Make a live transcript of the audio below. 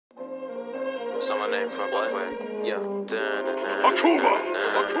Someone named from what? Yeah. Akuba.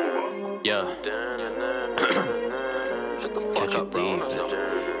 Yeah. Shut the fuck up, thief.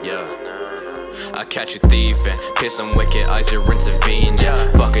 Yeah. I catch you thieving, pissing wicked eyes, you're intervening.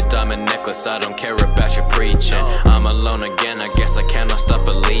 Fuck a diamond necklace, I don't care about your preaching. I'm alone again, I guess I cannot stop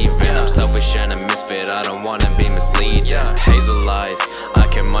believing. I'm selfish and a misfit, I don't wanna be misleading. Hazel eyes, I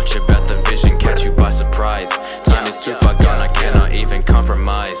care much about the vision, catch you by surprise. Time is too far gone, I cannot even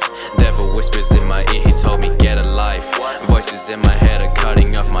compromise. Devil whispers in my ear, he told me get a life. Voices in my head are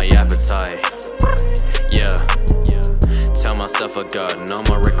cutting off my appetite. Yeah. Tell myself I got no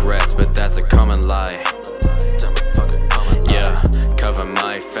more regrets, but that's a common lie. Yeah, cover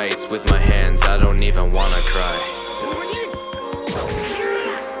my face with my hands, I don't even wanna cry.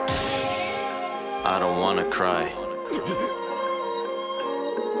 I don't wanna cry.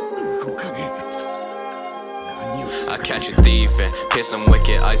 I catch you thieving, pissing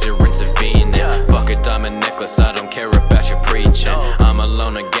wicked eyes, you're intervening. Fuck a diamond necklace, I don't care about your preaching. I'm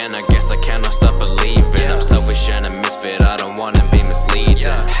alone again, I guess I cannot stop believing. I'm selfish and a misfit, I don't wanna be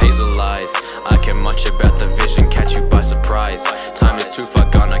misleading. Hazel eyes, I care much about the vision, catch you by surprise. Time is too far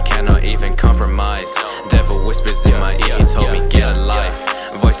gone, I cannot even compromise. Devil whispers in my ear, he told me get a life.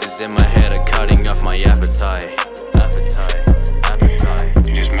 Voices in my head are cutting off my appetite.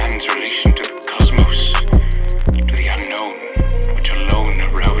 It is man's relation to the cosmos, to the unknown, which alone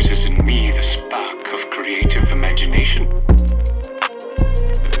arouses in me the spark of creative imagination.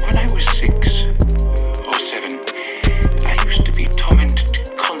 When I was 6 or 7, I used to be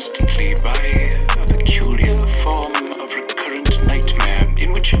tormented constantly by a peculiar form of recurrent nightmare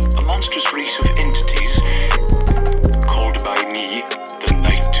in which a monstrous race of entities, called by me the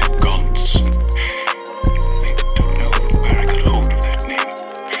Night Gods, I don't know where I got hold of that name,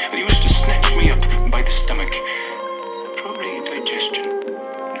 but used to snatch me up by the stomach, probably indigestion,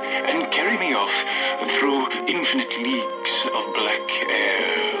 and carry me off through infinite leagues of black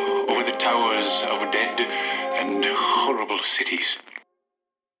air over the towers of dead and horrible cities.